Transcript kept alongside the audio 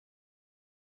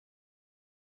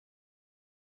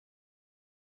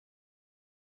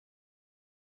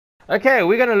Okay,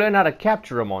 we're going to learn how to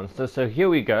capture a monster, so here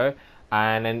we go.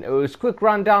 And then it was a quick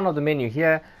rundown of the menu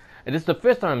here. It is the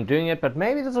first time I'm doing it, but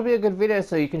maybe this will be a good video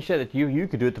so you can show that you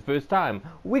could do it the first time.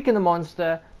 Weaken the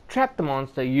monster, trap the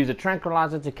monster, use a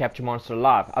tranquilizer to capture monster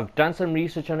alive. I've done some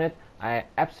research on it. I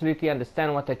absolutely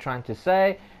understand what they're trying to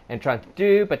say and trying to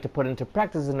do, but to put into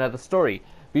practice is another story.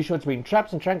 Be sure to bring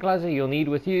traps and tranquilizer you'll need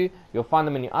with you. You'll find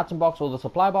them in your item box or the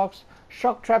supply box.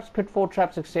 Shock traps, pitfall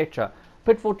traps, etc.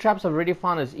 Pitfall traps I've already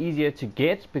found is easier to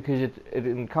get because it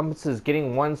encompasses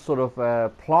getting one sort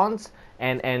of plants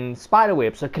and spider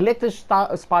webs. So collect the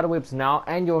spider webs now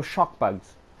and your shock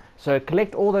bugs. So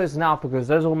collect all those now because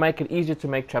those will make it easier to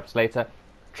make traps later.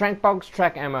 Trank bugs,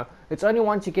 track ammo. It's only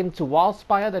once you get into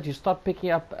Wildspire that you start picking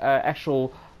up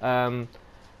actual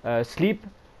sleep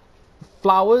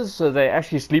flowers. So they're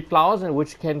actually sleep flowers, and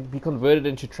which can be converted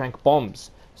into trank bombs.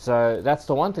 So that's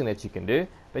the one thing that you can do.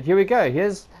 But here we go.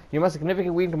 Here's you must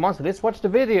significantly weaken the monster. Let's watch the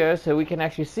video so we can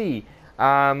actually see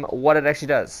what it actually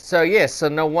does. So yes, so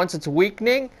now once it's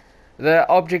weakening, the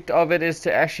object of it is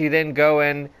to actually then go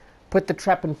and put the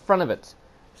trap in front of it.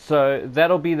 So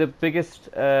that'll be the biggest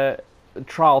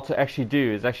trial to actually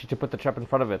do, is actually to put the trap in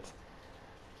front of it.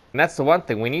 And that's the one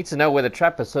thing, we need to know where the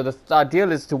trap is. So the ideal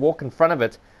is to walk in front of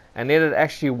it and let it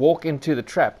actually walk into the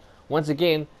trap. Once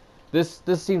again, this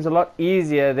seems a lot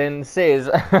easier than it says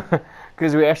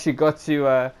because we actually got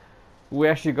to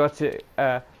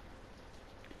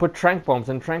put trank bombs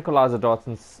and tranquilizer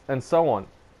dots and so on.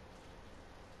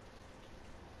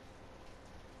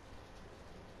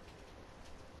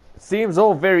 Seems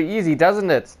all very easy, doesn't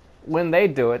it, when they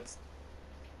do it?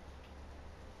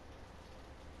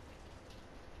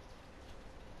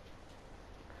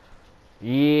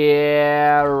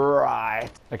 Yeah, right.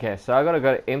 Okay, so I gotta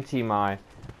go to empty my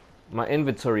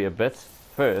inventory a bit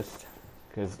first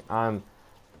because I'm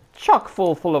chock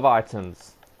full of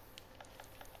items.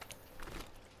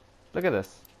 Look at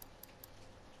this.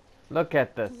 Look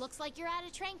at this. Looks like you're out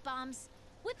of trank bombs.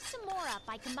 Whip some more up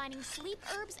by combining sleep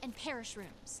herbs and perish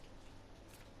rooms.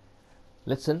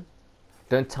 Listen,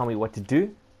 don't tell me what to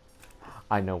do.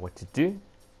 I know what to do.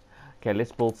 Okay,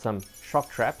 let's build some shock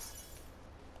traps.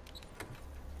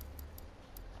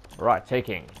 Right,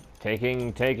 taking.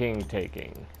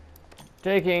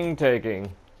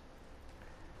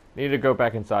 Need to go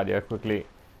back inside here quickly.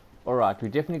 Alright, we're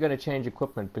definitely going to change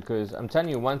equipment because I'm telling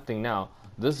you one thing now.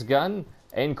 This gun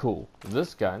ain't cool.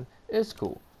 This gun is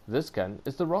cool. This gun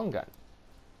is the wrong gun.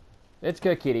 Let's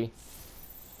go, Kitty.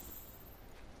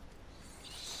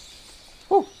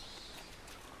 Woo!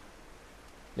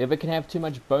 Never can have too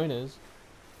much boners.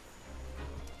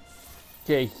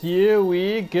 Okay, here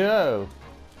we go.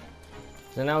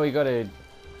 So now we gotta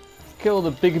kill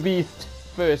the big beast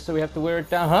first, so we have to wear it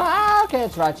down. Ah, okay,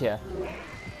 it's right here.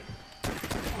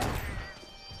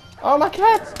 Oh, my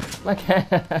cat! My cat!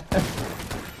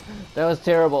 That was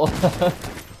terrible.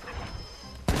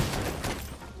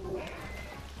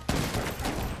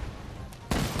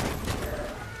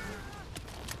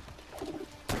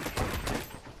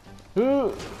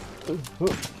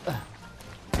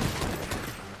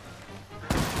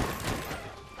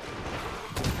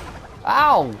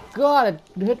 Ow! God, it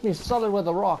hit me solid with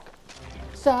a rock.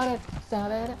 Solid.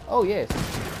 Oh, yes.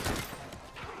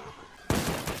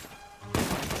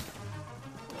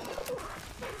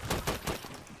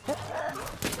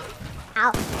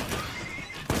 Ow.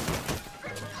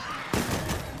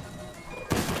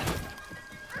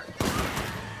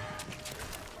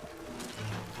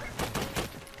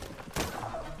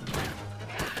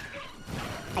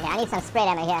 Okay, I need some spray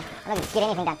ammo here. I'm not gonna get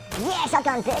anything done. Yeah,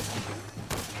 shotgun, bitch!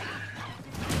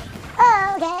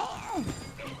 Okay.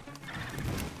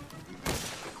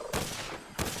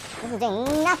 This is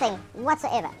doing nothing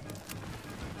whatsoever.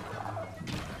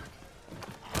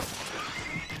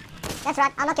 That's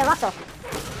right, I'll knock your rocks off.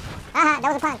 Haha, that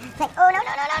was a plan. It's like, oh no.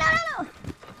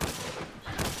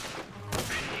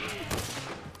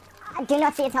 I do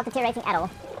not see its health deteriorating at all.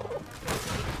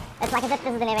 It's like as if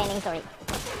this is a never-ending story.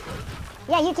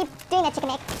 Yeah, you keep doing that,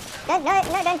 chicken egg. Don't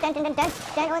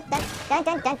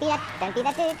be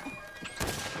that dude.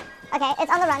 Okay,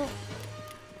 it's on the run.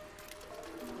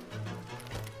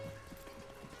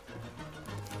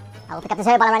 I will pick up this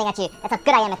herb while I'm running at you. That's how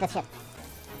good I am at this shit.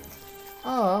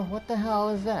 Oh, what the hell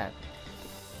is that?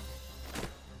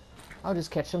 I'll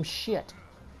just catch some shit.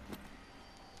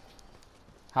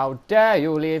 How dare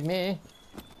you leave me?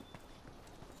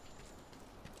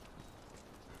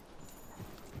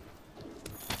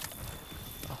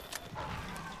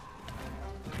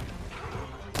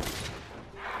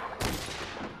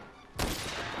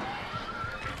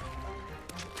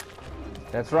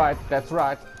 That's right.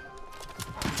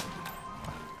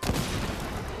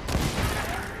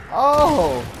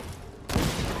 Oh!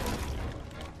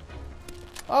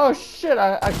 Oh shit,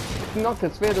 I knocked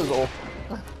its feathers off.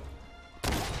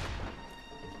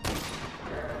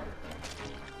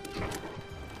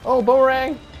 Oh,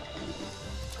 boomerang!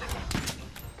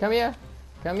 Come here,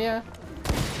 come here.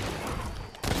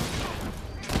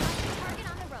 Target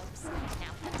on the ropes.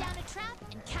 Now put down a trap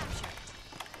and capture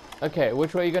it. Okay,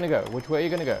 which way are you gonna go? Which way are you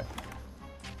gonna go?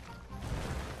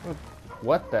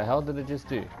 What the hell did it just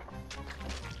do?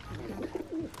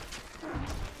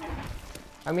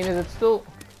 I mean, is it still...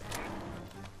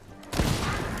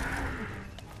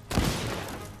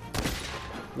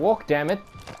 Walk, damn it.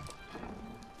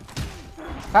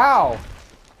 How?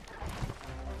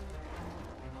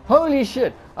 Holy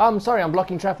shit! I'm sorry, I'm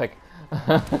blocking traffic.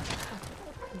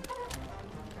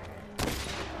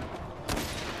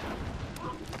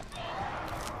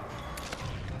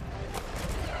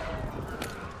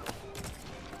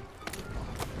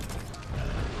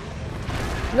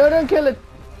 No, don't kill it!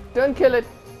 Don't kill it!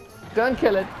 Don't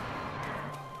kill it!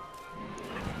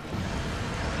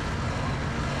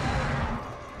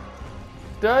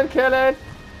 Don't kill it!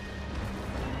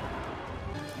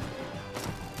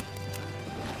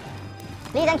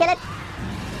 Please don't kill it.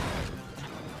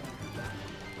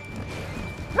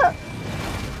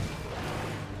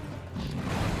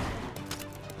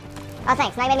 Oh,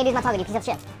 thanks. Now you made me lose my target, you piece of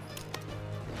shit.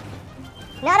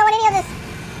 No, I don't want any of this.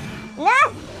 No!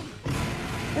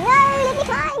 No, let me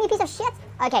climb, you piece of shit.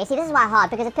 Okay, see, this is why hard,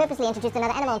 because it purposely introduced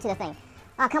another animal into the thing.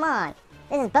 Oh, come on.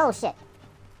 This is bullshit.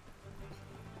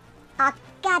 Oh,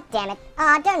 god damn it.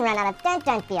 Oh, don't run out of...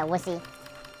 Don't be a wussy.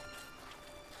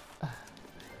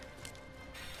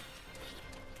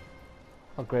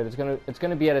 Oh great, it's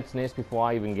gonna be at its nest before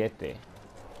I even get there.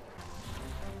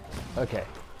 Okay.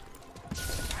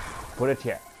 Put it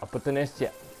here. I'll put the nest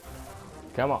here.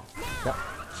 Come on. Now,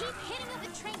 keep hitting it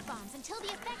with trank bombs until the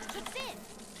effect kicks in.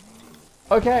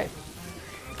 Okay.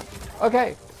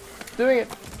 Okay. Doing it.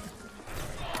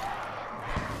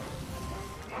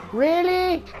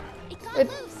 Really? It got It...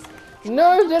 loose.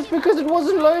 No, that's because it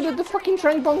wasn't loaded. The fucking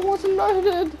trank bomb wasn't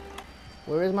loaded.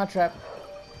 Where is my trap?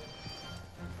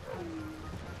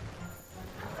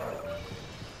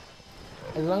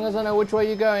 As long as I know which way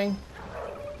you're going.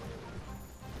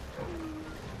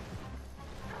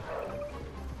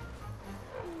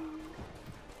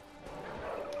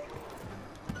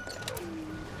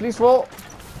 Please fall.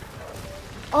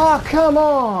 Oh, come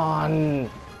on.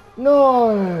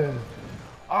 No.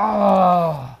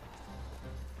 Oh.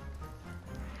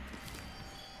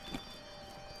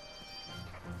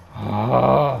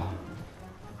 Oh.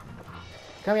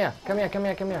 Come here, come here, come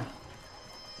here, come here.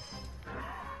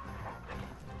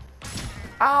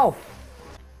 Ow!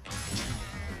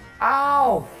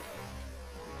 Ow!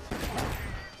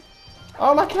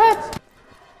 Oh, my cat!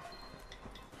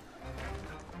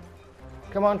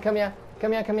 Come on, come here,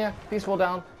 come here, come here. Please fall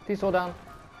down, please fall down.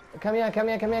 Come here, come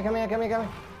here, come here, come here, come here, come here.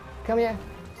 Come here.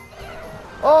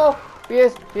 Oh,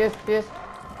 yes, yes, yes.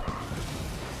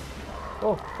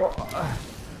 Oh, oh,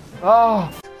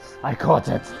 oh, I caught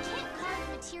it. You can't carve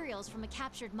materials from a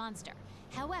captured monster.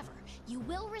 However, you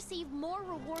will receive more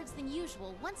rewards than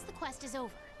usual once the quest is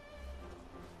over.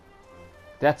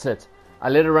 That's it. I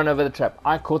let her run over the trap.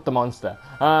 I caught the monster.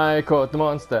 I caught the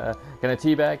monster. Can I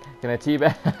teabag? Can I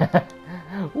teabag?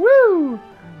 Woo!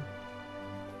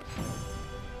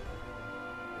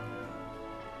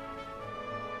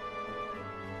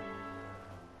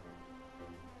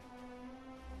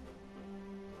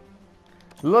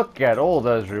 Look at all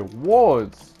those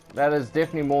rewards. That is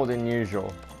definitely more than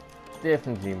usual.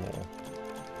 Definitely more.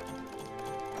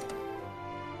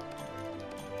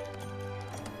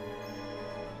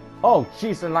 Oh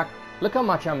jeez, and like, look how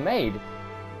much I made.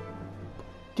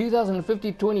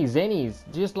 2050 20 zennies,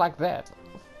 just like that.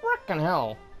 Frickin'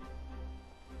 hell.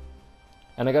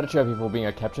 And I got a trophy for being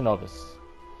a capture novice.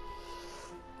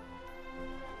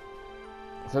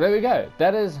 So there we go.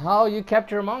 That is how you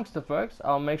capture a monster, folks.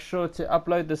 I'll make sure to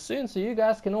upload this soon so you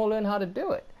guys can all learn how to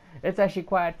do it. It's actually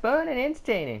quite fun and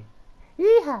entertaining.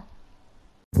 Yeehaw!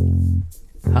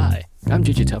 Hi, I'm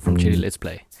Chitty from Chitty Let's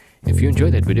Play. If you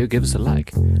enjoyed that video, give us a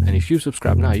like. And if you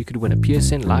subscribe now, you could win a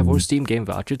PSN Live or Steam game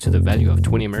voucher to the value of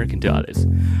 $20 American.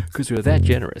 Because we're that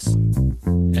generous.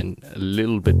 And a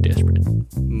little bit desperate.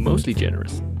 Mostly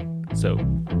generous. So,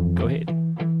 go ahead.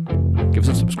 Give us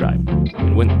a subscribe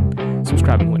and win.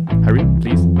 Subscribe and win. Hurry,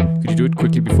 please. Could you do it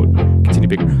quickly before it gets any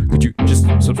bigger? Could you just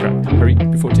subscribe? Hurry,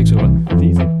 before it takes over.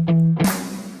 Please.